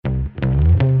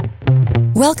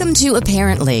Welcome to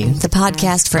Apparently, the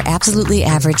podcast for absolutely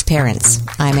average parents.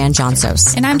 I'm Ann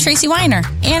Johnsos. And I'm Tracy Weiner.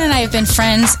 Ann and I have been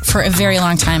friends for a very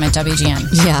long time at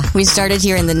WGN. Yeah, we started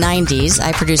here in the 90s.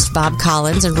 I produced Bob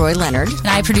Collins and Roy Leonard. And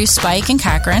I produced Spike and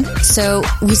Cochran. So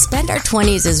we spent our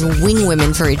 20s as wing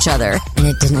women for each other, and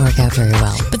it didn't work out very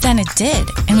well. But then it did.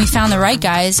 And we found the right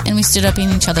guys, and we stood up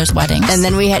in each other's weddings. And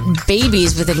then we had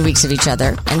babies within weeks of each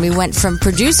other, and we went from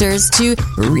producers to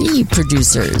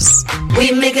reproducers. We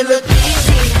make it look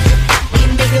easy. We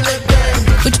make it look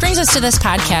good. Which brings us to this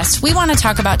podcast. We want to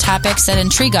talk about topics that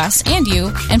intrigue us and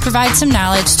you and provide some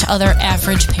knowledge to other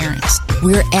average parents.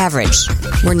 We're average.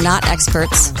 We're not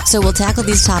experts, so we'll tackle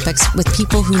these topics with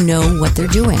people who know what they're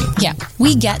doing. Yeah,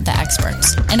 we get the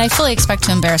experts, and I fully expect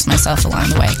to embarrass myself along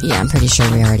the way. Yeah, I'm pretty sure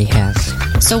we already have.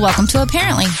 So welcome to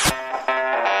Apparently.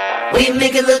 We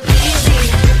make it look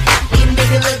easy. We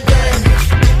make it look good.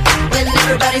 When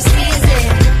everybody sees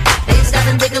it, they stop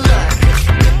and take a look.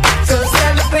 So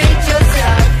celebrate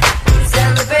yourself.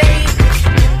 Celebrate.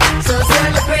 So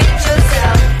celebrate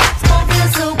yourself. It's gonna feel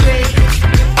so great.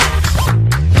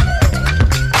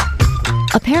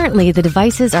 Apparently, the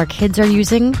devices our kids are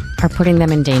using are putting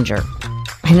them in danger.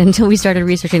 And until we started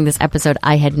researching this episode,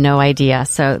 I had no idea.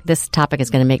 So this topic is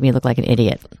going to make me look like an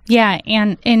idiot. Yeah,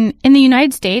 and in the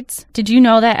United States, did you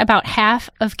know that about half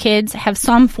of kids have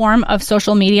some form of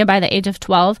social media by the age of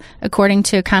 12, according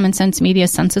to Common Sense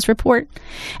Media's census report?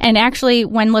 And actually,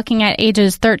 when looking at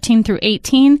ages 13 through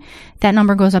 18, that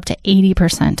number goes up to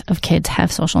 80% of kids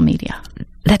have social media.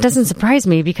 That doesn't surprise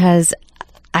me because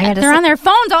they're on their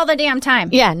phones all the damn time.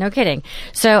 Yeah, no kidding.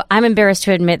 So I'm embarrassed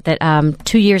to admit that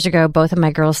 2 years ago, both of my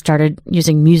girls started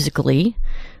using Musical.ly,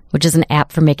 which is an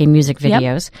app for making music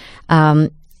videos.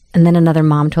 Yep. And then another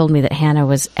mom told me that Hannah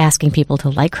was asking people to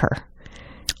like her.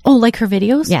 Oh, like her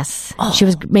videos? Yes. Oh. She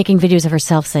was making videos of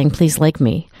herself saying, please like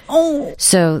me. Oh.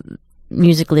 So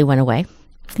Musical.ly went away.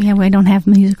 Yeah, we don't have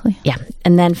Musical.ly. Yeah.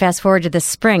 And then fast forward to this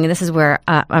spring, and this is where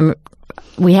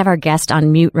we have our guest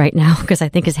on mute right now because I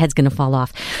think his head's going to fall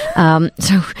off.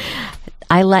 So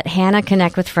I let Hannah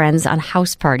connect with friends on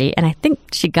House Party, and I think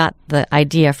she got the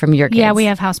idea from your kids. Yeah, we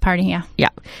have House Party, yeah. Yeah.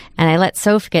 And I let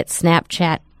Soph get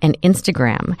Snapchat and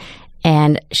Instagram.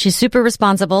 And she's super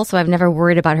responsible, so I've never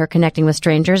worried about her connecting with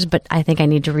strangers, but I think I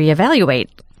need to reevaluate.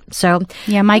 So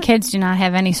yeah, my kids do not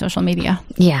have any social media.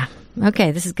 Yeah.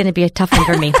 Okay, this is going to be a tough one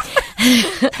for me.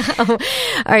 All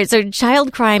right, so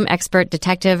child crime expert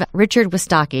detective Richard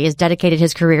Wistocki has dedicated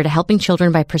his career to helping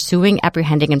children by pursuing,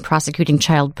 apprehending, and prosecuting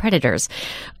child predators.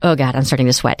 Oh, God, I'm starting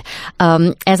to sweat.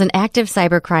 As an active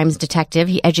cybercrimes detective,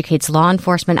 he educates law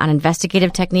enforcement on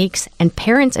investigative techniques and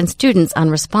parents and students on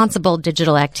responsible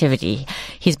digital activity.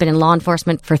 He's been in law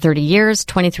enforcement for 30 years,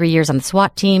 23 years on the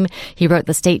SWAT team. He wrote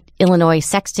the state Illinois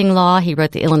sexting law. He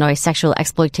wrote the Illinois sexual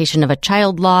exploitation of a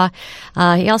child law.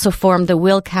 He also formed the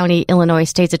Will County, Illinois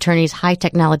State's Attorney's High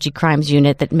Technology Crimes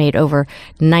Unit that made over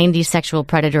 90 sexual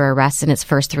predator arrests in its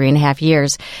first 3.5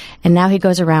 years. And now he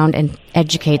goes around and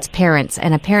educates parents.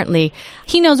 And apparently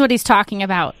he knows what he's talking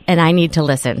about. And I need to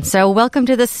listen. So welcome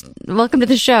to the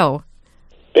show.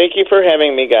 Thank you for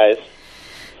having me, guys.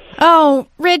 Oh,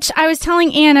 Rich, I was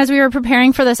telling Ann as we were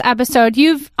preparing for this episode,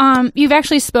 you've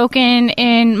actually spoken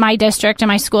in my district, in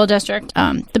my school district.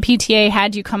 The PTA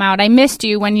had you come out. I missed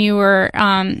you when you were,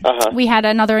 we had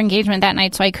another engagement that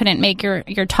night, so I couldn't make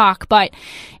your talk. But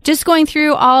just going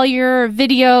through all your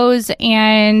videos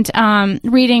and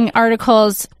reading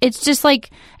articles, it's just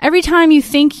like every time you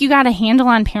think you got a handle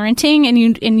on parenting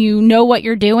and you know what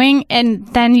you're doing, and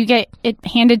then you get it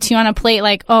handed to you on a plate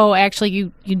like, oh, actually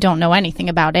you don't know anything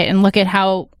about it, and look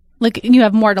you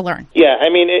have more to learn. Yeah, I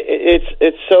mean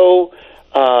it's so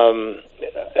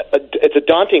it's a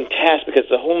daunting task because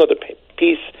it's a whole other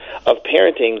piece of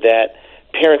parenting that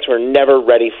parents were never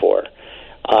ready for.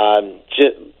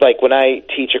 Just like when I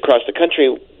teach across the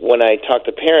country, when I talk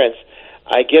to parents,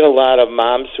 I get a lot of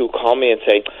moms who call me and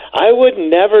say, I would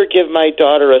never give my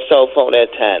daughter a cell phone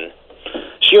at 10.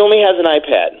 She only has an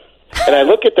iPad. And I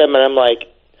look at them and I'm like,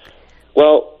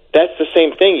 well, that's the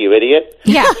same thing, you idiot.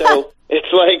 Yeah. So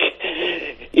it's like,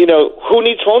 who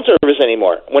needs phone service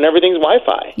anymore when everything's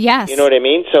Wi-Fi? Yes. You know what I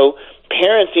mean? So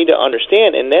parents need to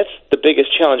understand, and that's the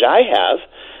biggest challenge I have,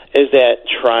 is that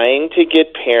trying to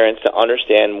get parents to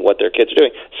understand what their kids are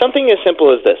doing. Something as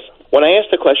simple as this. When I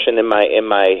asked the question in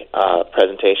my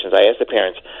presentations, I asked the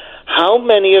parents, how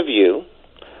many of you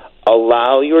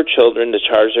allow your children to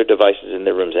charge their devices in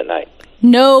their rooms at night?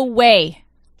 No way.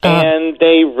 And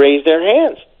they raise their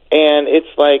hands. And it's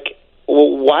like,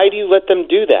 well, why do you let them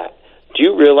do that? Do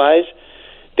you realize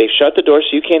they've shut the door so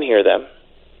you can't hear them?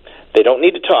 They don't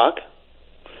need to talk.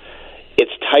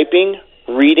 It's typing,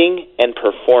 reading, and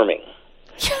performing.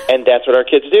 And that's what our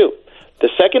kids do. The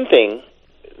second thing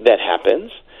that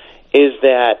happens is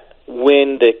that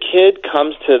when the kid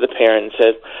comes to the parent and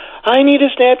says, I need a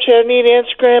Snapchat, I need an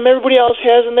Instagram, everybody else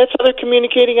has, and that's how they're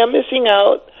communicating, I'm missing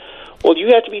out. Well,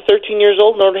 you have to be 13 years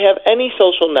old in order to have any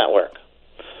social network.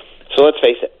 So let's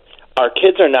face it, our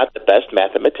kids are not the best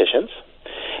mathematicians.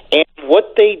 And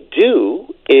what they do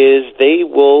is they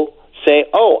will say,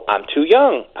 oh, I'm too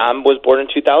young. I was born in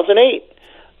 2008.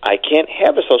 I can't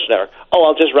have a social network. Oh,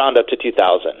 I'll just round up to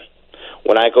 2000.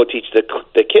 When I go teach the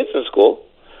kids in school,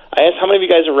 I ask how many of you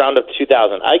guys are round up to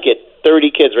 2000. I get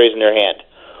 30 kids raising their hand.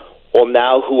 Well,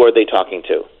 now who are they talking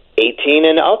to? 18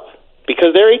 and up?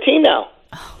 Because they're 18 now.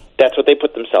 That's what they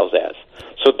put themselves as.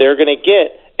 So they're going to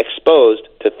get exposed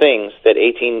to things that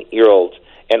 18-year-olds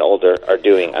and older are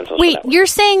doing on social networks. Wait, you're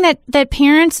saying that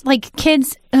parents, like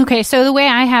kids, okay, so the way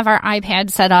I have our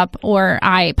iPads set up or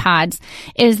iPods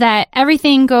is that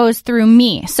everything goes through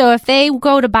me. So if they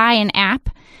go to buy an app,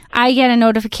 I get a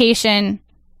notification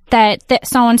that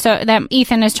so-and-so, that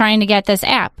Ethan is trying to get this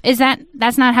app.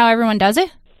 That's not how everyone does it?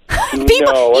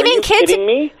 People, no, even are you kids. Kidding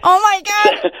me? Oh my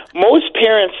God! Most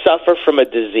parents suffer from a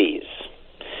disease.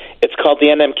 It's called the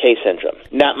NMK syndrome.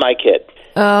 Not my kid.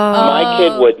 Oh. My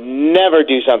kid would never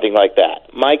do something like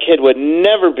that. My kid would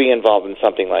never be involved in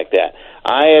something like that.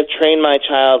 I have trained my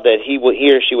child that he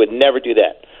or she would never do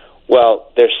that.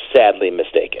 Well, they're sadly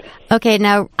mistaken. Okay,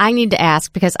 now I need to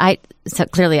ask because so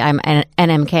clearly I'm an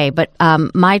NMK, but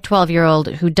my 12-year-old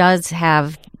who does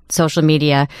have social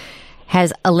media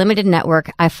has a limited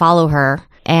network. I follow her,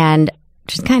 and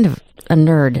she's kind of a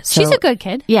nerd. So, she's a good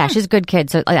kid. Yeah, she's a good kid.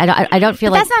 So I don't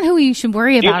feel but like that's not who you should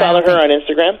worry about. Do you follow her on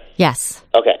Instagram? Yes.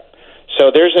 Okay.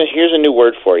 So here's a new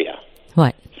word for you.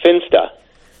 What? Finsta.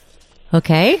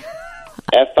 Okay.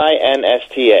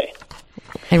 Finsta.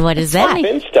 And what is that?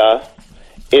 Finsta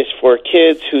is for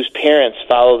kids whose parents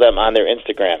follow them on their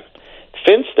Instagram.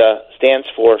 Finsta stands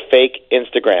for fake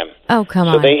Instagram. Oh, come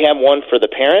on. So they have one for the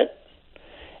parent,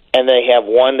 and they have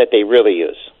one that they really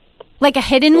use. Like a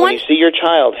hidden When one? you see your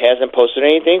child hasn't posted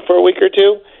anything for a week or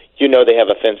two, you know they have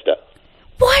a Finsta.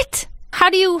 What? How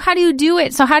do you do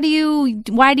it? So why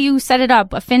do you set it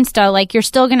up, a Finsta? Like, you're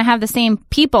still going to have the same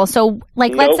people. So,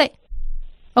 like, let's say...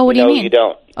 Oh, what do you mean? No, you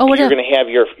don't. Oh, what You're going to have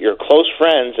your close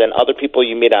friends and other people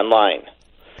you meet online.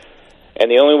 And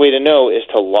the only way to know is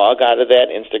to log out of that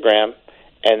Instagram,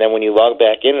 and then when you log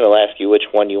back in, it'll ask you which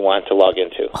one you want to log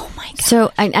into. Oh, my God.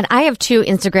 So, and I have two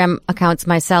Instagram accounts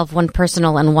myself, one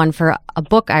personal and one for a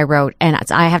book I wrote, and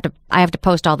I have to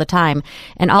post all the time.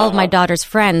 And all of my daughter's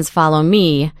friends follow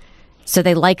me, so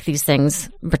they like these things,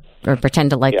 or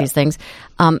pretend to like these things.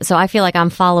 So I feel like I'm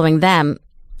following them.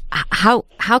 How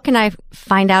can I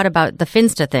find out about the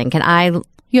Finsta thing? Can I?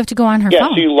 You have to go on her phone. Yeah,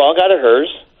 so you log out of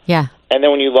hers. Yeah. And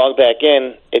then when you log back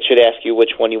in, it should ask you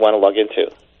which one you want to log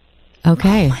into.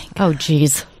 Okay. Oh,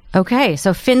 geez. Okay,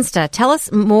 so Finsta, tell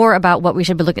us more about what we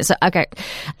should be looking. So, okay,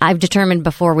 I've determined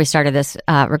before we started this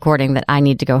recording that I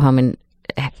need to go home and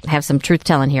have some truth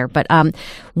telling here. But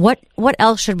what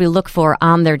else should we look for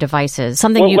on their devices?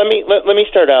 Something. Well, let me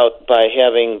start out by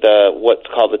having what's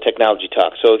called the technology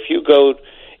talk. So if you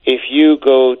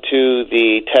go to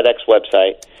the TEDx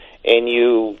website and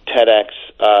you TEDx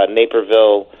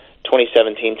Naperville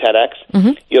 2017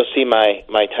 TEDx, you'll see my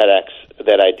TEDx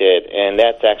that I did, and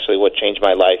that's actually what changed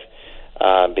my life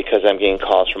because I'm getting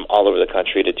calls from all over the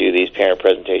country to do these parent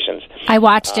presentations. I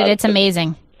watched it. It's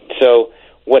amazing. So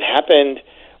what happens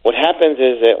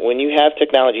is that when you have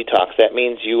technology talks, that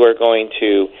means you are going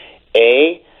to,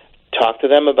 A, talk to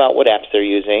them about what apps they're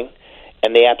using,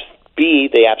 and the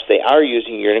apps they are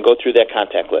using, you're going to go through that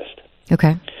contact list.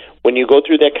 Okay. When you go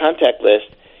through that contact list,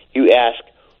 you ask,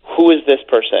 who is this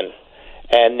person?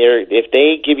 And if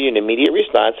they give you an immediate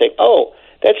response, say, oh,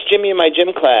 that's Jimmy in my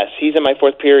gym class. He's in my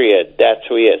fourth period. That's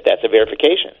who he is. That's a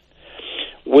verification.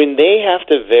 When they have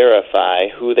to verify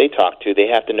who they talk to, they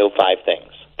have to know 5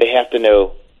 things. They have to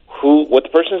know what the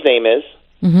person's name is,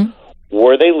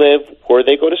 where they live, where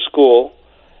they go to school,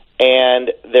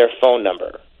 and their phone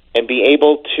number, and be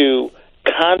able to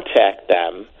contact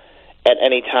them at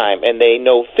any time, and they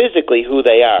know physically who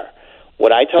they are.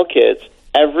 What I tell kids,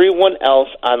 everyone else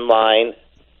online,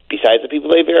 besides the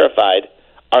people they verified,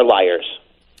 are liars.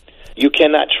 You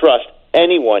cannot trust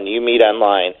anyone you meet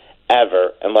online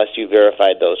ever unless you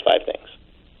verified those 5 things.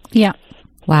 Yeah.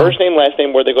 Wow. First name, last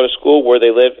name, where they go to school, where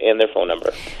they live, and their phone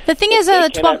number. The thing If they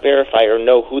cannot verify or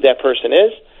know who that person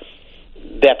is,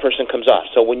 that person comes off.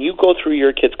 So when you go through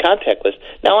your kid's contact list,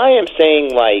 now I am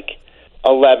saying like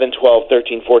 11, 12,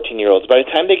 13, 14-year-olds. By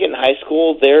the time they get in high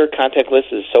school, their contact list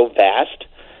is so vast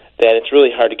that it's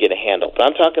really hard to get a handle. But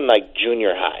I'm talking like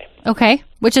junior high. Okay,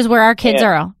 which is where our kids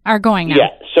are going now. Yeah,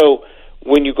 So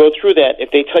when you go through that,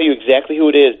 if they tell you exactly who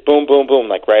it is, boom, boom, boom,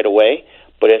 like right away.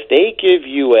 But if they give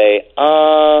you a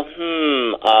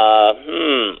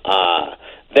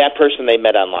that person they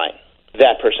met online,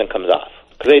 that person comes off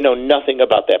because they know nothing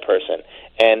about that person,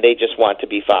 and they just want to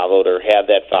be followed or have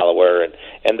that follower.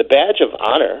 And the badge of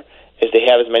honor is to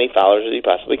have as many followers as you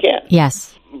possibly can.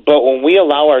 Yes. But when we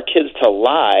allow our kids to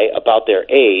lie about their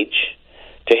age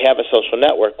to have a social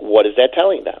network, what is that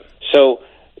telling them? So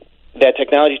that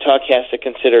technology talk has to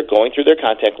consider going through their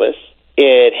contact list.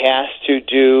 It has to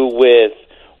do with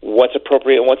what's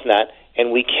appropriate and what's not,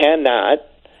 and we cannot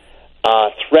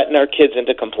threaten our kids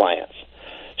into compliance.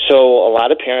 So a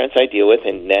lot of parents I deal with,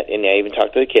 and I even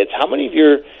talk to the kids, how many of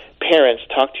your parents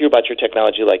talk to you about your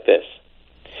technology like this?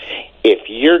 If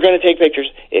you're going to take pictures,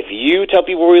 if you tell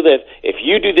people where we live, if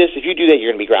you do this, if you do that,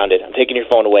 you're going to be grounded. I'm taking your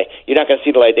phone away. You're not going to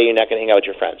see the light of day. You're not going to hang out with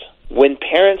your friends. When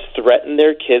parents threaten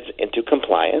their kids into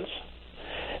compliance,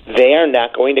 they are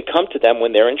not going to come to them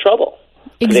when they're in trouble.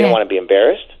 Exactly. They don't want to be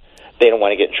embarrassed. They don't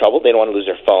want to get in trouble. They don't want to lose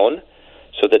their phone.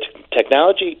 So the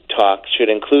technology talk should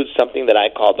include something that I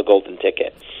call the golden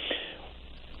ticket.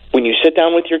 When you sit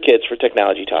down with your kids for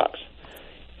technology talks,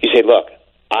 you say, look,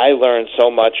 I learned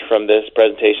so much from this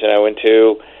presentation I went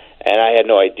to, and I had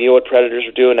no idea what predators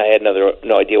were doing. I had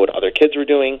no idea what other kids were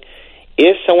doing.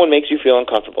 If someone makes you feel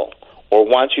uncomfortable or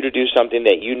wants you to do something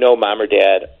that you know mom or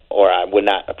dad or I would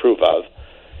not approve of,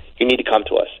 you need to come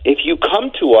to us. If you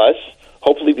come to us,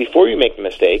 hopefully before you make the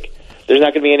mistake, there's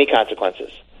not going to be any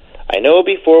consequences. I know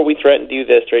before we threaten to do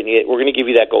this, we're going to give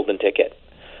you that golden ticket.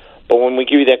 But when we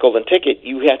give you that golden ticket,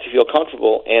 you have to feel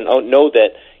comfortable and know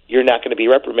that you're not going to be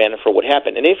reprimanded for what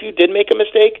happened. And if you did make a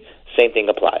mistake, same thing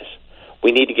applies.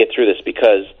 We need to get through this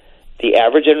because the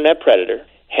average internet predator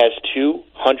has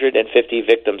 250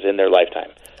 victims in their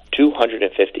lifetime.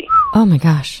 250. Oh, my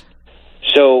gosh.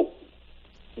 So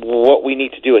what we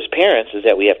need to do as parents is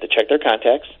that we have to check their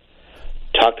contacts,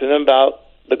 talk to them about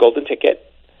the golden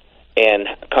ticket, and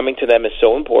coming to them is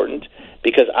so important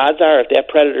because odds are if that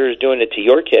predator is doing it to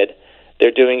your kid,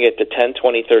 they're doing it to 10,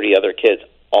 20, 30 other kids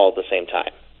all at the same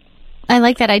time. I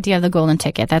like that idea of the golden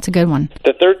ticket. That's a good one.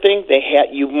 The third thing,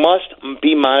 you must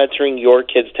be monitoring your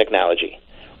kids' technology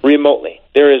remotely.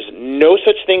 There is no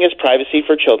such thing as privacy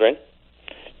for children.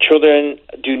 Children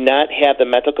do not have the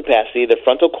mental capacity. The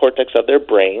frontal cortex of their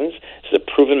brains, this is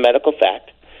a proven medical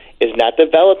fact, is not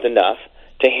developed enough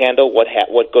to handle what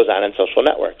goes on in social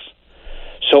networks.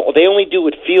 So they only do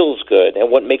what feels good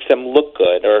and what makes them look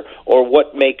good or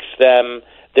what makes them,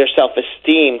 their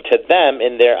self-esteem to them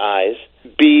in their eyes,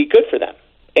 be good for them.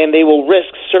 And they will risk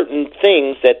certain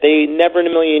things that they never in a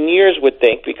million years would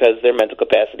think because their mental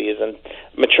capacity isn't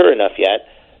mature enough yet,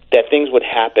 that things would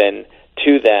happen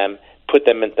to them, put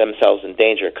themselves in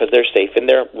danger because they're safe in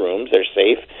their rooms, they're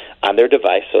safe on their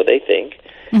device, so they think.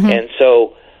 Mm-hmm. And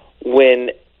so when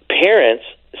parents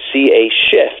see a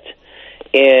shift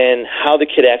in how the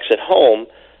kid acts at home,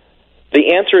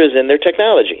 the answer is in their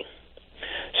technology.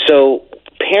 So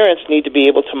parents need to be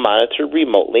able to monitor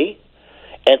remotely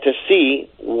and to see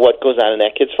what goes on in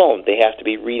that kid's phone. They have to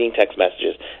be reading text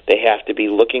messages. They have to be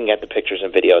looking at the pictures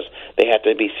and videos. They have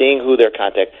to be seeing who their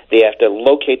contact. They have to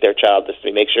locate their child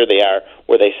to make sure they are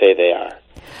where they say they are.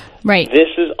 Right. This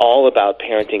is all about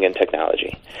parenting and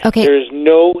technology. Okay. There is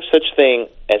no such thing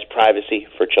as privacy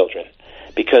for children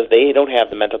because they don't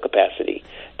have the mental capacity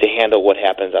to handle what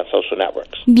happens on social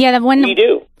networks. Yeah, we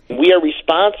do. We are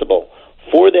responsible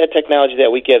for that technology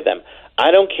that we give them.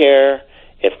 I don't care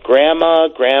if grandma,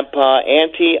 grandpa,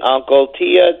 auntie, uncle,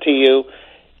 tia to you,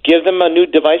 give them a new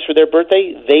device for their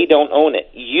birthday, they don't own it.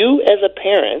 You as a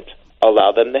parent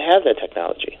allow them to have that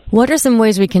technology. What are some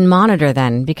ways we can monitor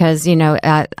then? Because,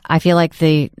 I feel like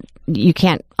you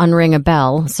can't unring a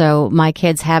bell. So my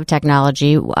kids have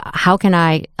technology. How can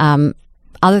I,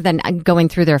 other than going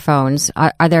through their phones,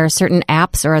 are there certain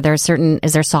apps or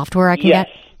is there software I can get?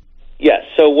 Yes.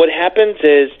 So what happens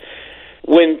is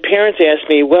when parents ask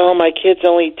me, well, my kid's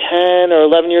only 10 or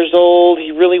 11 years old,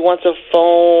 he really wants a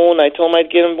phone. I told him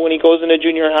I'd get him when he goes into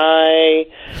junior high.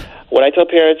 What I tell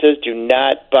parents is do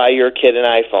not buy your kid an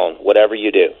iPhone, whatever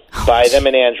you do. Buy them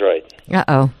an Android.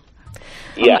 Uh-oh.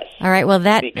 Yes. All right, well,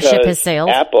 that ship has sailed.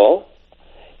 Apple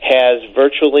has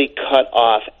virtually cut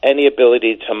off any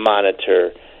ability to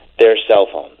monitor their cell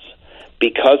phones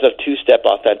because of two-step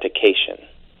authentication.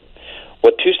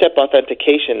 What two-step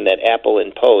authentication that Apple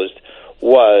imposed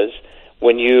was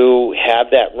when you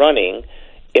have that running,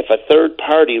 if a third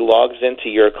party logs into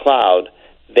your cloud,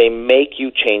 they make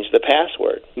you change the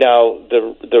password. Now,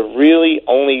 the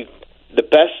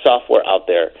best software out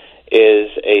there is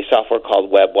a software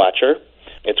called WebWatcher.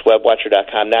 It's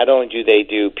webwatcher.com. Not only do they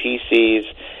do PCs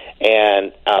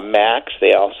and Macs.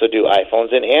 They also do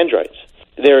iPhones and Androids.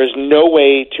 There is no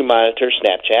way to monitor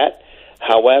Snapchat.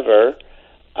 However,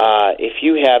 if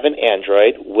you have an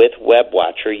Android with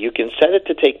WebWatcher, you can set it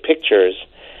to take pictures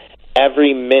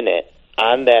every minute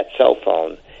on that cell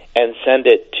phone and send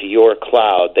it to your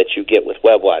cloud that you get with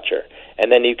WebWatcher.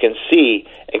 And then you can see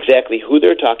exactly who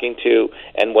they're talking to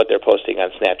and what they're posting on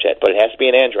Snapchat. But it has to be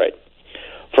an Android.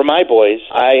 For my boys,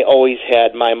 I always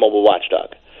had My Mobile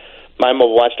Watchdog. My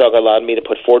Mobile Watchdog allowed me to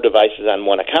put 4 devices on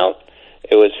one account.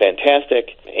 It was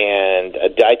fantastic. And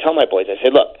I tell my boys, I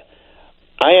said, look,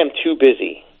 I am too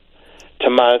busy to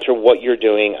monitor what you're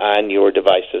doing on your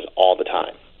devices all the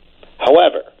time.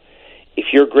 However,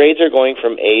 if your grades are going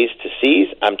from A's to C's,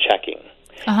 I'm checking.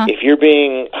 If you're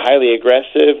being highly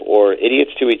aggressive or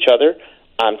idiots to each other,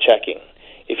 I'm checking.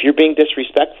 If you're being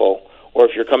disrespectful or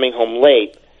if you're coming home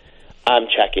late, I'm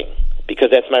checking, because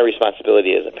that's my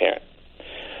responsibility as a parent.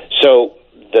 So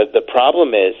the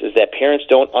problem is that parents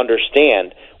don't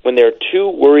understand when they're too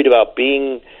worried about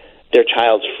being their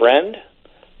child's friend.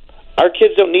 Our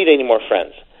kids don't need any more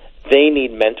friends. They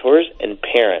need mentors and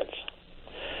parents.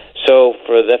 So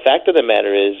for the fact of the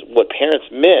matter is, what parents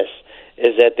miss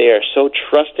is that they are so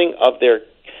trusting of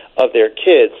their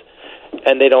kids,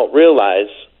 and they don't realize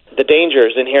the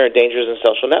inherent dangers in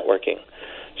social networking.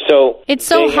 So it's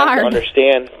so they have hard to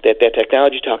understand that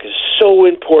technology talk is so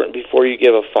important before you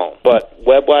give a phone. But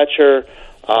WebWatcher,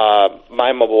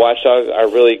 My Mobile Watchdog are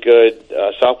really good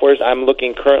softwares. I'm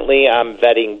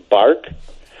vetting Bark.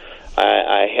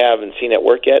 I haven't seen it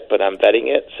work yet, but I'm vetting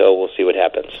it, so we'll see what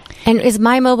happens. And is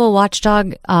My Mobile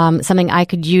Watchdog something I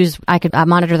could use? I could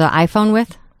monitor the iPhone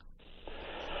with?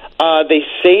 They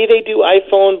say they do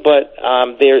iPhone, but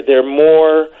they're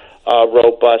more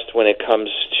robust when it comes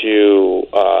to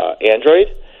Android.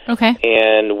 Okay.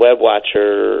 And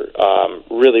WebWatcher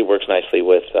really works nicely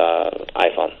with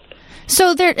iPhone.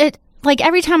 So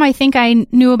every time I think I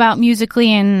knew about Musical.ly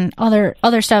and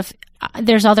other stuff,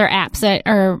 there's other apps that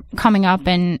are coming up,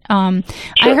 and I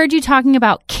heard you talking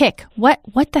about Kik.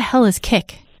 What the hell is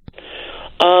Kik?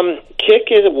 Kik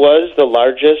was the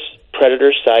largest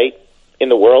predator site in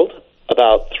the world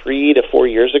about 3 to 4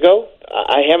 years ago.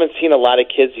 I haven't seen a lot of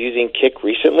kids using Kik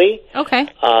recently. Okay.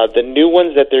 The new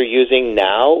ones that they're using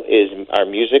now are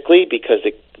Musical.ly, because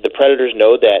the predators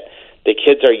know that the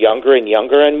kids are younger and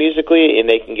younger on Musical.ly, and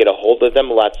they can get a hold of them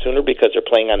a lot sooner because they're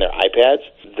playing on their iPads.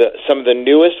 Some of the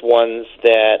newest ones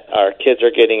that our kids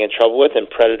are getting in trouble with and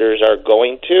predators are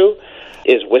going to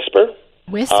is Whisper.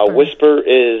 Whisper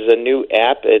is a new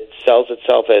app. It sells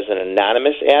itself as an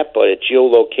anonymous app, but it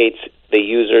geolocates the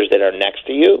users that are next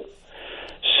to you.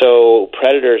 So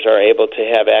predators are able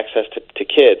to have access to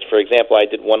kids. For example, I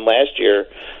did one last year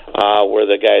where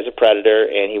the guy is a predator,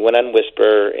 and he went on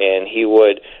Whisper, and he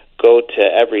would go to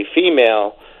every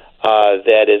female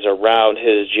that is around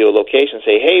his geolocation,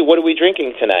 say, hey, what are we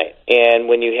drinking tonight? And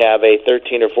when you have a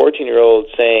 13 or 14-year-old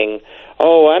saying,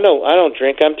 oh, I don't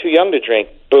drink, I'm too young to drink,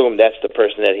 boom, that's the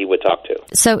person that he would talk to.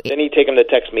 So then he'd take him to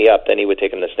Text Me Up, then he would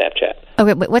take him to Snapchat.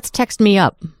 Okay, but what's Text Me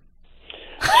Up?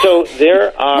 So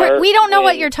there are... We don't know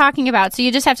what you're talking about, so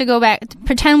you just have to go back,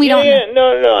 pretend we don't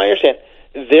know. No, I understand.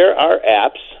 There are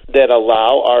apps that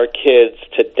allow our kids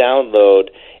to download,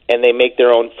 and they make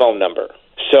their own phone number.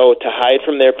 So to hide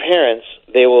from their parents,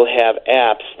 they will have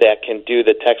apps that can do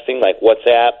the texting, like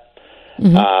WhatsApp,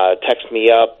 Text Me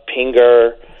Up,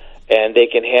 Pinger, and they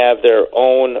can have their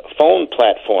own phone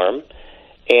platform,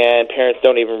 and parents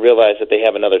don't even realize that they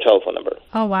have another telephone number.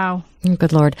 Oh, wow.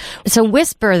 Good Lord. So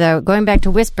Whisper, though, going back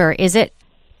to Whisper,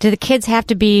 do the kids have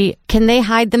to be, can they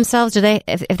hide themselves?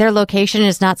 If their location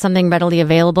is not something readily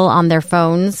available on their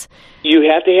phones? You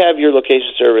have to have your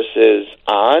location services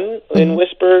on in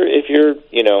Whisper if you're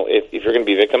going to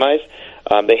be victimized.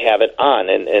 They have it on,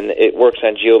 and it works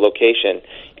on geolocation.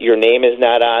 Your name is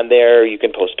not on there. You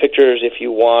can post pictures if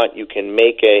you want. You can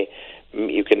make an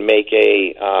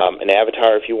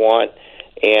avatar if you want,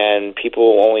 and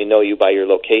people will only know you by your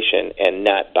location and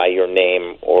not by your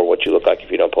name or what you look like if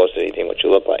you don't post anything what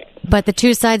you look like. But the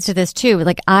two sides to this, too.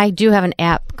 Like, I do have an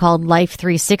app called Life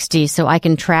 360, so I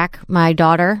can track my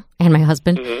daughter and my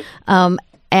husband.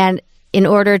 And in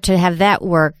order to have that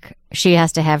work, she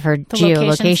has to have her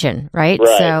geolocation, right?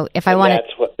 So if I want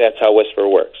to... That's how Whisper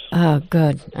works. Oh,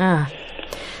 good.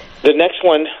 The next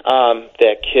one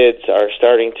that kids are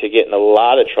starting to get in a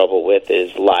lot of trouble with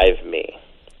is LiveMe.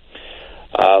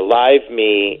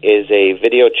 LiveMe is a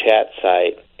video chat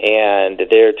site, and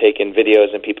they're taking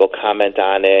videos and people comment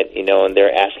on it, and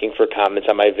they're asking for comments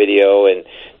on my video, and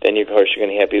then of course you're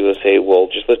going to have people say, well,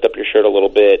 just lift up your shirt a little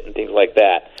bit and things like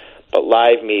that. but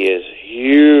Live Me is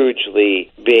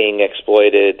hugely being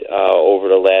exploited over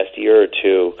the last year or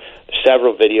two.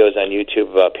 Several videos on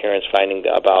YouTube about parents finding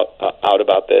out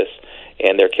about this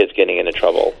and their kids getting into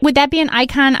trouble. Would that be an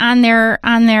icon on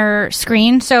their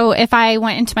screen? So if I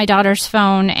went into my daughter's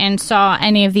phone and saw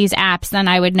any of these apps, then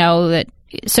I would know that.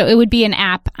 So it would be an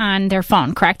app on their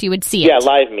phone, correct? You would see it. Yeah,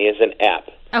 Live Me is an app.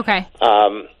 Okay.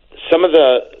 Some of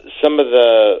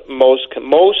the most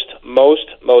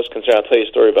concerned. I'll tell you a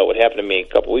story about what happened to me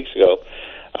a couple weeks ago.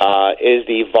 Is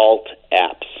the Vault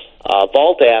apps.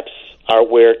 Vault apps are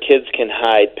where kids can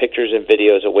hide pictures and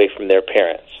videos away from their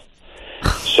parents.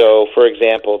 So, for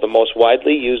example, the most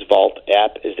widely used Vault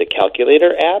app is the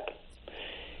Calculator app.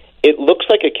 It looks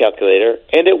like a calculator,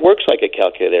 and it works like a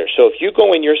calculator. So if you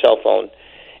go in your cell phone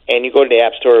and you go to the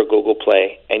App Store or Google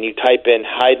Play and you type in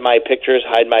hide my pictures,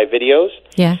 hide my videos,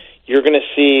 Yeah. you're going to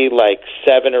see like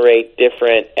 7 or 8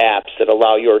 different apps that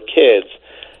allow your kids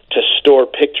to store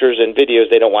pictures and videos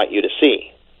they don't want you to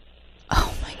see.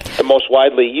 Oh, my God. The most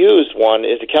widely used one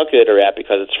is the Calculator app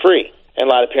because it's free. And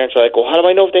a lot of parents are like, well, how do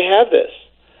I know if they have this?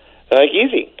 They're like,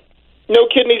 easy. No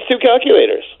kid needs 2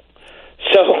 calculators.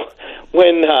 So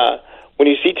when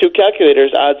you see 2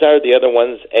 calculators, odds are the other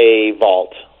one's a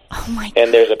Vault. Oh, my God.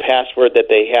 And there's a password that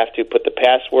they have to put the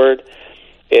password.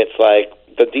 It's like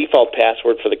the default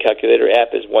password for the Calculator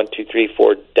app is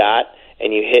 1234 ...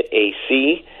 and you hit a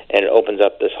C, and it opens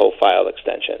up this whole file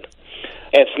extension.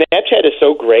 And Snapchat is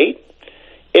so great,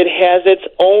 it has its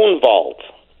own Vault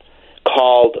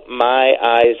called My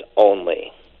Eyes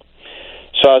Only.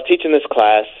 So I was teaching this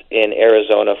class in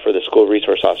Arizona for the school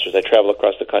resource officers. I travel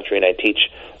across the country, and I teach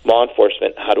law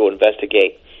enforcement how to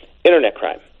investigate internet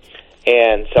crime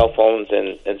and cell phones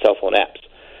and cell phone apps.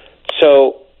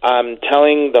 So I'm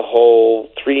telling the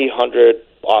whole 300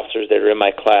 officers that are in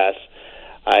my class,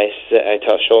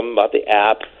 show them about the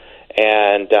app,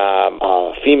 and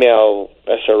a female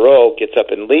SRO gets up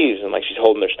and leaves, and like she's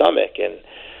holding their stomach, and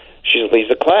she leaves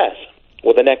the class.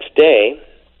 Well, the next day,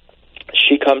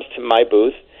 she comes to my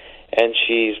booth, and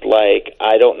she's like,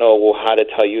 I don't know how to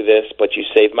tell you this, but you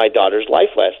saved my daughter's life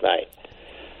last night.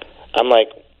 I'm like,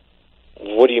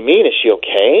 what do you mean? Is she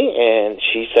okay? And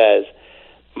she says,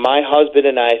 my husband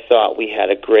and I thought we had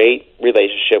a great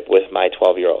relationship with my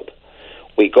 12-year-old.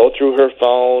 We go through her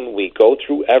phone, we go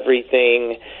through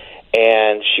everything,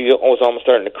 and she was almost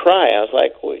starting to cry. I was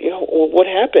like, well, what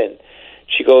happened?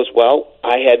 She goes, well,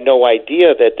 I had no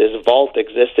idea that this Vault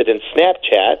existed in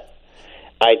Snapchat.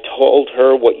 I told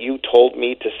her what you told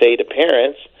me to say to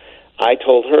parents. I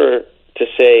told her to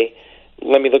say,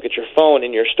 let me look at your phone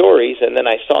and your stories, and then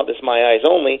I saw this My Eyes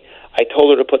Only. I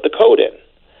told her to put the code in.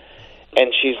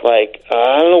 And she's like,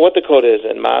 I don't know what the code is.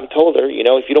 And Mom told her,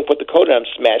 if you don't put the code in, I'm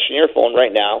smashing your phone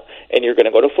right now, and you're going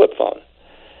to go to flip phone.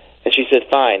 And she said,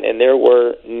 fine. And there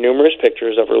were numerous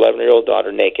pictures of her 11-year-old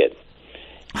daughter naked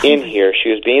in here. She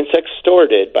was being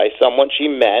sextorted by someone she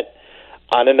met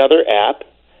on another app,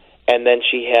 and then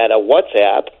she had a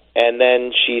WhatsApp, and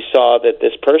then she saw that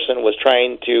this person was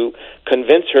trying to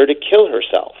convince her to kill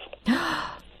herself.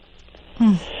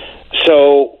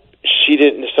 So she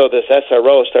didn't. So this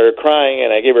SRO started crying,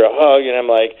 and I gave her a hug, and I'm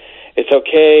like, it's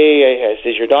okay. I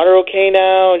said, is your daughter okay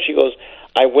now? And she goes,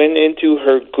 I went into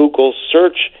her Google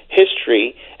search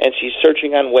history, and she's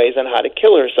searching on ways on how to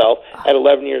kill herself at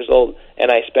 11 years old, and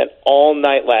I spent all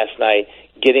night last night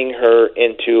getting her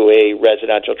into a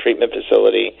residential treatment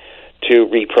facility to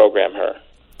reprogram her.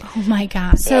 Oh, my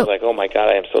God. And I was like, oh, my God,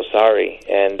 I am so sorry.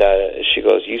 And she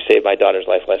goes, you saved my daughter's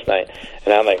life last night.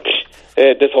 And I'm like,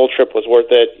 this whole trip was worth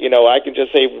it. I can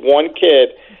just save one kid.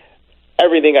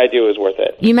 Everything I do is worth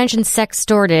it. You mentioned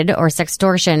sextorted or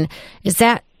sextortion. Is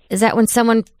that when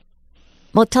someone...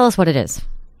 Well, tell us what it is.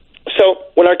 So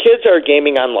when our kids are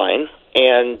gaming online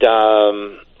and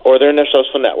or they're in their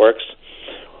social networks,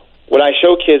 what I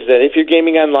show kids that if you're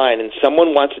gaming online and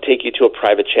someone wants to take you to a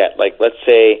private chat, like let's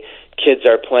say kids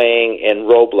are playing in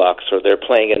Roblox or they're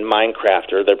playing in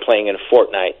Minecraft or they're playing in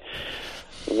Fortnite,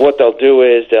 what they'll do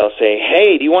is they'll say,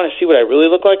 hey, do you want to see what I really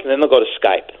look like? And then they'll go to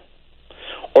Skype.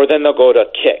 Or then they'll go to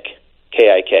Kik,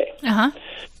 K-I-K. Uh-huh.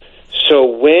 So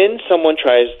when someone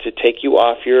tries to take you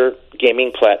off your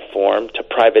gaming platform to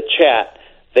private chat,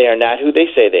 they are not who they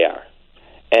say they are.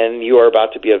 And you are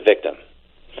about to be a victim.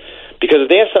 Because if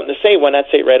they have something to say, why not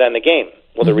say it right on the game?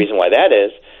 Well, the reason why that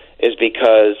is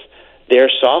because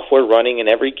there's software running in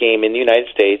every game in the United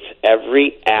States,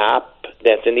 every app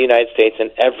that's in the United States,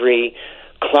 and every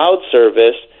cloud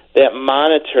service that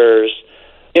monitors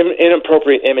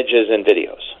inappropriate images and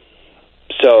videos.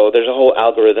 So there's a whole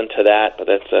algorithm to that, but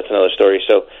that's another story.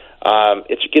 So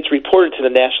it gets reported to the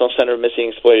National Center of Missing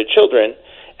and Exploited Children,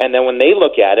 and then when they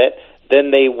look at it,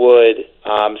 then they would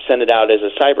send it out as a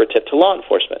cyber tip to law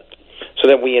enforcement. So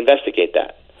then we investigate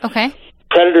that. Okay.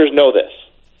 Predators know this.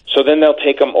 So then they'll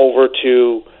take them over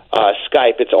to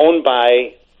Skype. It's owned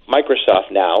by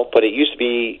Microsoft now, but it used to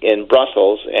be in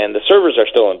Brussels, and the servers are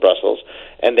still in Brussels,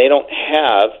 and they don't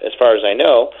have, as far as I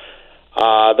know,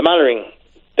 the monitoring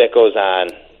that goes on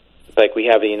like we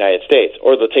have in the United States.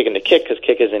 Or they'll take them to Kik, because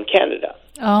Kik is in Canada.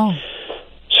 Oh.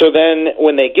 So then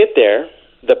when they get there,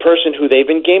 the person who they've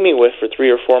been gaming with for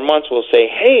 3 or 4 months will say,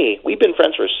 hey, we've been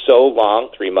friends for so long,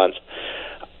 3 months.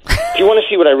 Do you want to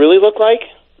see what I really look like?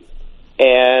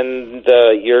 And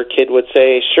your kid would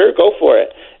say, sure, go for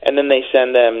it. And then they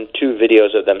send them 2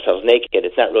 videos of themselves naked.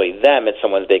 It's not really them, it's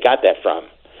someone they got that from.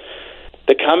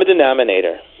 The common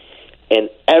denominator in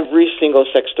every single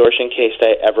sextortion case that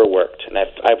I ever worked, and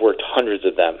I've worked hundreds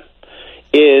of them,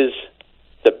 is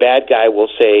the bad guy will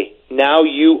say, now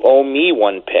you owe me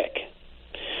 1 pic.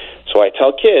 So I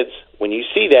tell kids, when you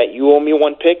see that, you owe me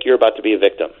 1 pic, you're about to be a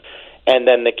victim. And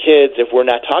then the kids, if we're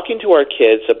not talking to our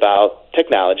kids about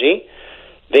technology,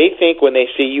 they think when they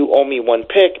see you owe me 1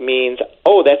 pic means,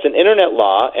 oh, that's an internet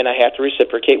law, and I have to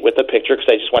reciprocate with a picture because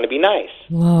I just want to be nice.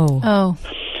 Whoa. Oh.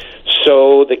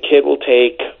 So the kid will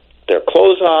take their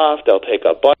clothes off, they'll take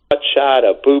a butt shot,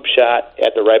 a boob shot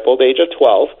at the ripe old age of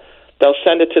 12. They'll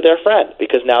send it to their friend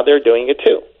because now they're doing it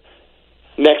too.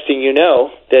 Next thing you know,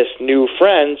 this new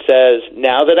friend says,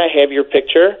 now that I have your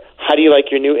picture, how do you like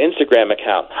your new Instagram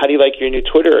account? How do you like your new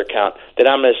Twitter account that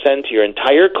I'm going to send to your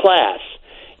entire class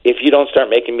if you don't start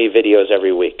making me videos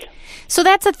every week? So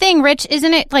that's the thing, Rich,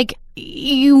 isn't it? Like,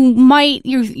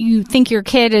 you think your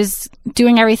kid is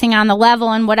doing everything on the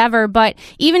level and whatever, but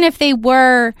even if they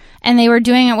were, and they were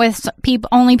doing it with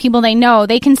only people they know,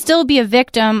 they can still be a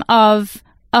victim of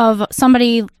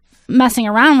somebody messing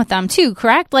around with them too,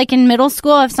 correct? Like in middle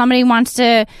school, if somebody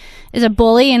is a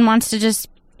bully and wants to just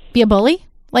be a bully?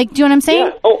 Like, do you know what I'm saying?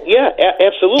 Yeah. Oh, yeah,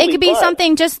 absolutely. It could be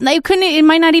something it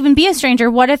might not even be a stranger.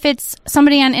 What if it's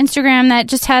somebody on Instagram that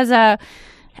just has a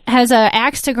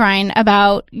axe to grind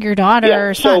about your daughter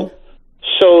or son?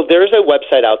 So there's a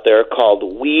website out there called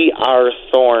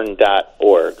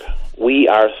wearethorn.org.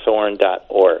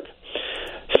 Wearethorn.org.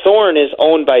 Thorn is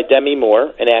owned by Demi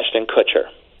Moore and Ashton Kutcher.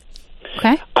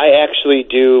 Okay. I actually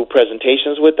do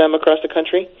presentations with them across the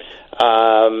country.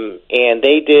 And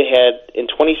they in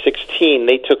 2016,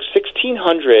 they took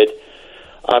 1,600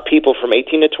 people from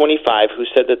 18 to 25 who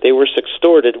said that they were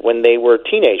sextorted when they were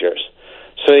teenagers.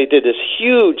 So they did this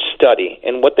huge study,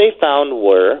 and what they found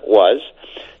was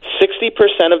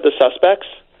 60% of the suspects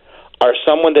are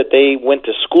someone that they went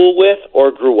to school with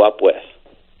or grew up with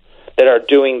that are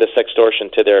doing the sextortion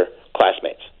to their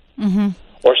classmates. Mm-hmm.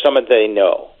 Or someone they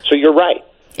know. So you're right.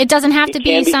 It doesn't have to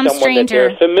be some stranger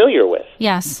that they're familiar with.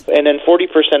 Yes. And then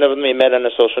 40% of them they met on a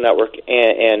social network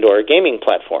and or a gaming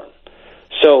platform.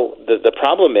 So the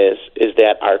problem is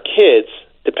that our kids,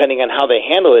 depending on how they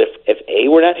handle it, if A,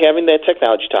 we're not having that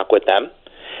technology talk with them,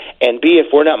 and B,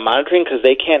 if we're not monitoring because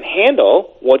they can't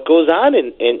handle what goes on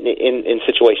in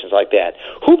situations like that.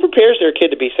 Who prepares their kid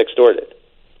to be sextorted?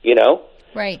 You know?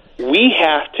 Right. We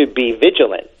have to be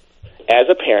vigilant as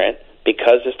a parent,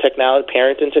 because this technology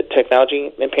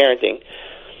and parenting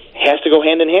has to go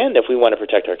hand in hand if we want to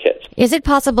protect our kids. Is it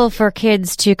possible for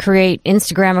kids to create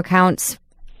Instagram accounts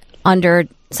under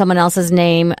someone else's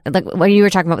name, like what you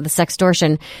were talking about with the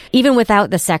sextortion, even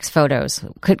without the sex photos?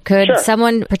 Could Sure.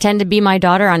 someone pretend to be my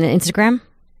daughter on Instagram?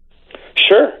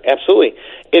 Sure, absolutely.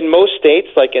 In most states,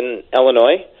 like in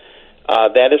Illinois,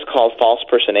 that is called false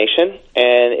personation,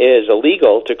 and it is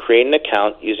illegal to create an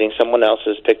account using someone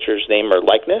else's pictures, name, or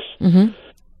likeness in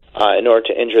order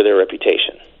to injure their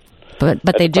reputation. But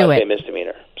they do it. That's a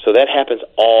misdemeanor. So that happens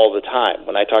all the time.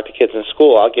 When I talk to kids in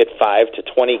school, I'll get 5 to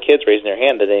 20 kids raising their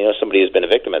hand that they know somebody has been a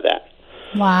victim of that.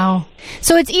 Wow.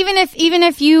 So it's even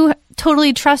if you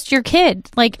totally trust your kid,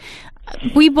 like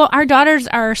our daughters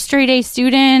are straight A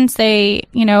students, they,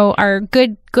 are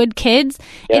good kids.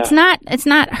 Yeah. It's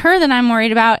not her that I'm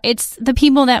worried about. It's the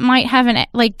people that might have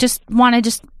just want to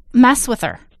just mess with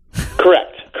her. Correct.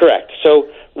 So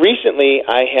recently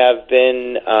I have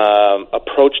been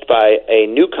approached by a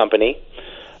new company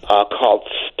called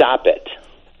Stop It.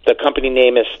 The company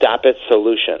name is Stop It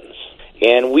Solutions.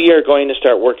 And we are going to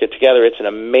start working together. It's an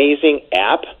amazing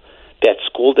app that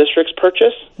school districts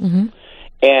purchase. Mm-hmm.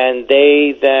 And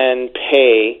they then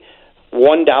pay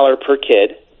 $1 per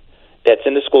kid that's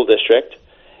in the school district,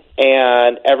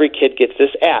 and every kid gets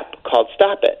this app called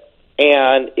Stop It.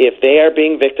 And if they are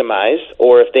being victimized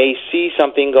or if they see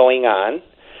something going on,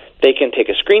 they can take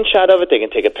a screenshot of it, they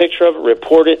can take a picture of it,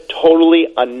 report it, totally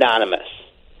anonymous.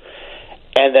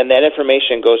 and then that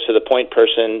information goes to the point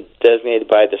person designated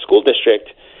by the school district,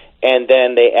 and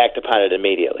then they act upon it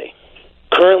immediately.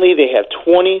 Currently, they have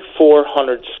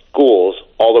 2,400 schools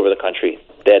all over the country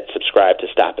that subscribe to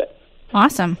Stop It.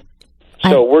 Awesome.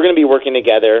 So we're going to be working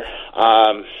together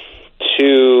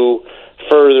to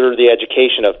further the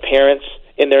education of parents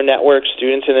in their networks,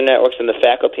 students in their networks, and the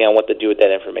faculty on what to do with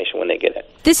that information when they get it.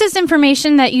 This is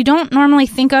information that you don't normally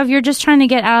think of. You're just trying to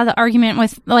get out of the argument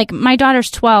with, like, my daughter's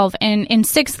 12, and in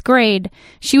 6th grade,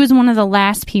 she was one of the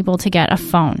last people to get a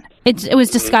phone. It was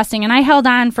disgusting, and I held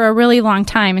on for a really long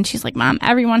time, and she's like, Mom,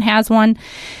 everyone has one.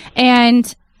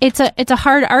 And it's a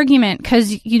hard argument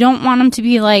because you don't want them to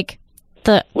be, like,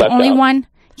 the only out. One.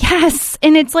 Yes,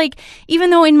 and it's like, even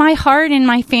though in my heart and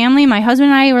my family, my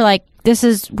husband and I were like,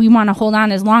 we want to hold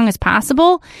on as long as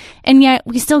possible, and yet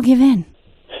we still give in.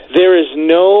 There is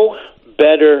no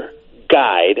better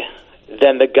guide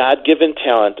than the God-given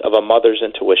talent of a mother's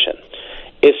intuition.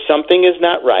 If something is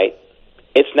not right,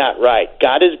 it's not right.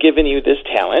 God has given you this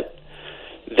talent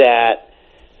that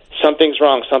something's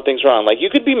wrong. Like, you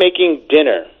could be making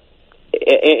dinner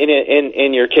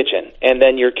in your kitchen, and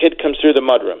then your kid comes through the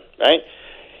mudroom, right?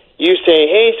 You say,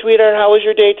 hey, sweetheart, how was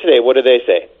your day today? What do they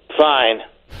say? Fine.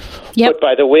 Yep. But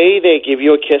by the way they give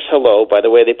you a kiss hello, by the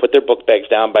way they put their book bags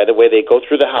down, by the way they go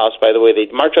through the house, by the way they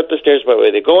march up the stairs, by the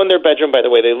way they go in their bedroom, by the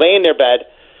way they lay in their bed,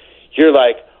 you're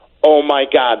like, oh my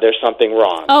God, there's something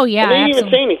wrong. Oh, yeah, and they didn't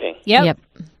absolutely. even say anything. Yep.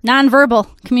 Nonverbal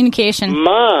communication.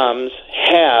 Moms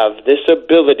have this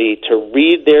ability to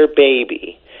read their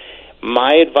baby.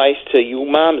 My advice to you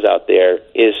moms out there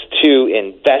is to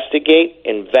investigate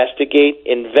until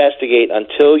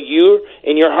you,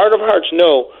 in your heart of hearts,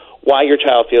 know why your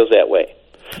child feels that way.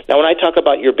 Now, when I talk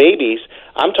about your babies,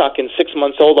 I'm talking 6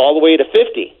 months old all the way to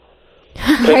 50.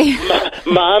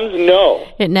 Moms know.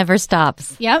 It never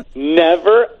stops. Yep.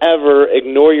 Never, ever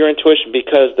ignore your intuition,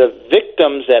 because the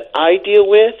victims that I deal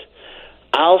with,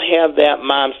 I'll have that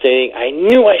mom saying, I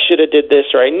knew I should have did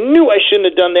this, or I knew I shouldn't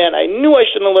have done that, I knew I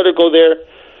shouldn't have let her go there.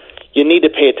 You need to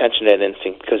pay attention to that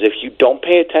instinct, because if you don't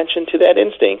pay attention to that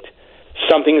instinct,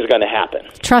 something's going to happen.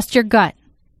 Trust your gut.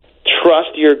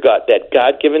 Trust your gut. That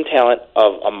God-given talent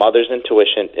of a mother's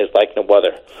intuition is like no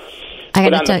other.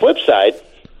 But on the flip side,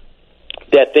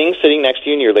 that thing sitting next to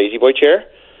you in your lazy boy chair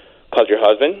called your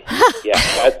husband, yeah,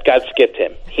 God skipped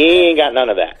him. He ain't got none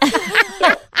of that.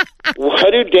 So,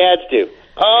 what do dads do?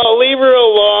 Oh, leave her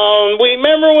alone.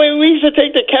 Remember when we used to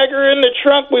take the kegger in the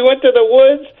trunk? We went to the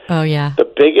woods? Oh, yeah. The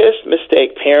biggest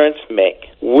mistake parents make,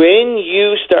 when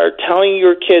you start telling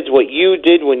your kids what you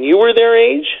did when you were their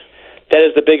age, that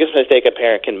is the biggest mistake a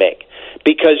parent can make.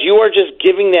 Because you are just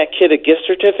giving that kid a gift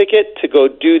certificate to go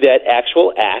do that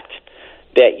actual act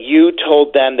that you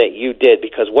told them that you did.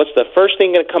 Because what's the first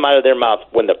thing going to come out of their mouth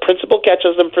when the principal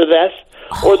catches them for this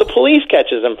or the police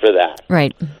catches them for that?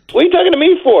 Right. What are you talking to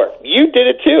me for? You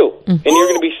did it too. And you're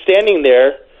going to be standing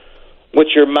there with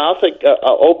your mouth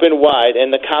open wide,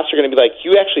 and the cops are going to be like,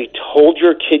 you actually told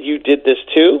your kid you did this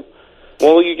too?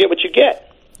 Well, you get what you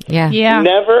get. Yeah.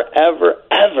 Never, ever,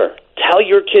 ever tell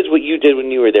your kids what you did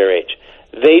when you were their age.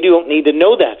 They don't need to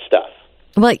know that stuff.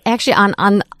 Well, actually,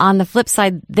 on the flip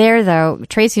side there, though,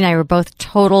 Tracy and I were both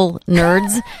total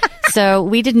nerds, so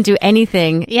we didn't do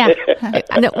anything. Yeah.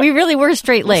 No, we really were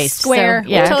straight-laced. Square. So,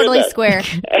 yeah. Totally square.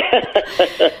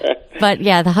 But,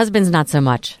 yeah, the husband's not so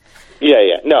much.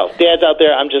 Yeah. No, dads out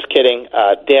there, I'm just kidding.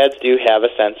 Dads do have a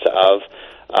sense of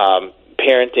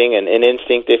parenting and an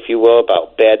instinct, if you will,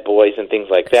 about bad boys and things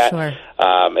like that. Sure.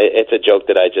 It's a joke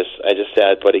that I just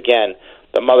said, but again,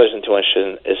 the mother's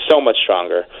intuition is so much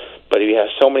stronger. But you have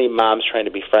so many moms trying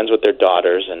to be friends with their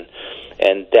daughters, and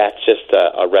that's just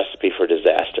a recipe for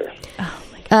disaster.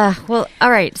 Well, all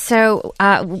right. So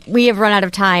we have run out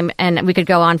of time, and we could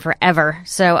go on forever.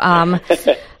 So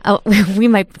we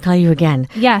might call you again.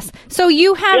 Yes. So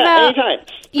you have anytime.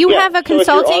 Have a consulting.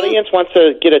 So if your audience wants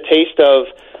to get a taste of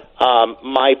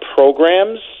my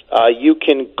programs, you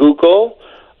can Google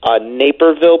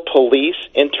Naperville Police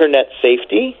Internet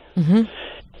Safety. Mm-hmm.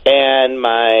 And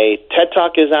my TED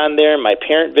Talk is on there, my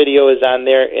parent video is on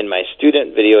there, and my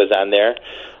student video is on there.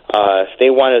 If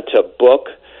they wanted to book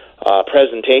a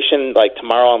presentation, like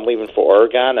tomorrow I'm leaving for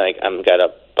Oregon. I've got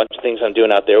a bunch of things I'm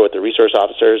doing out there with the resource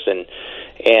officers, and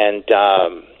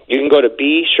you can go to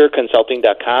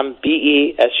besureconsulting.com,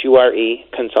 BESURE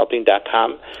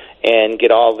consulting.com, and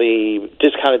get all the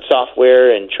discounted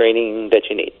software and training that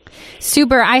you need.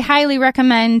 Super. I highly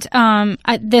recommend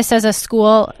this as a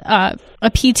school, a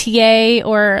PTA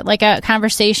or like a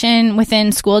conversation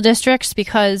within school districts,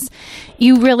 because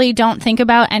you really don't think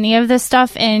about any of this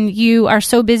stuff and you are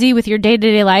so busy with your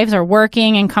day-to-day lives or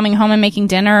working and coming home and making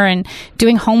dinner and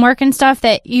doing homework and stuff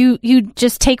that you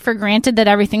just take for granted that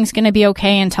everything's going to be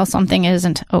okay until something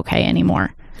isn't okay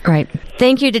anymore. Right.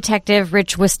 Thank you, Detective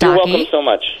Rich Wistocki. You're welcome so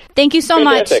much. Thank you so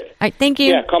much. Fantastic. All right, thank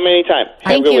you. Yeah, call me anytime. Have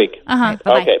Thank a good you. week. Uh-huh.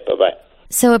 Bye-bye. Okay, bye-bye.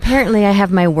 So apparently I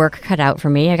have my work cut out for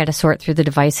me. I got to sort through the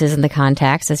devices and the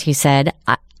contacts, as he said.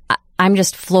 I'm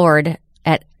just floored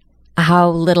at how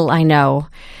little I know.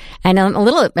 And I'm a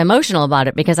little emotional about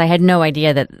it because I had no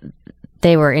idea that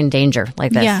they were in danger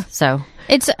like this. Yeah. So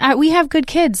it's we have good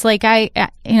kids. Like I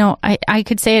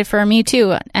could say it for me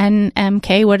too.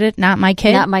 NMK, would it? Not my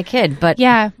kid. not my kid, but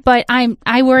Yeah, but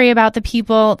I worry about the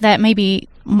people that maybe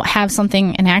have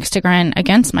something, an axe to grind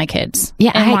against my kids.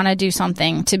 Yeah, and I- want to do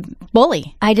something to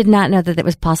bully I did not know that it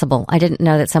was possible. I didn't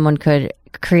know that someone could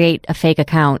create a fake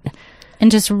account and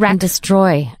just wreck. and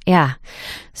destroy. Yeah.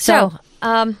 So,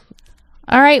 all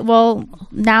right. Well,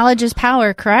 knowledge is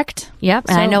power, correct? yep.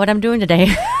 And I know what I'm doing today.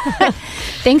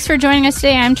 Thanks for joining us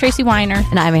today. I'm Tracy Weiner.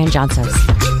 And I'm Ann Johnson.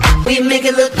 We make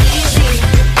it look easy.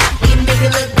 We make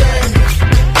it look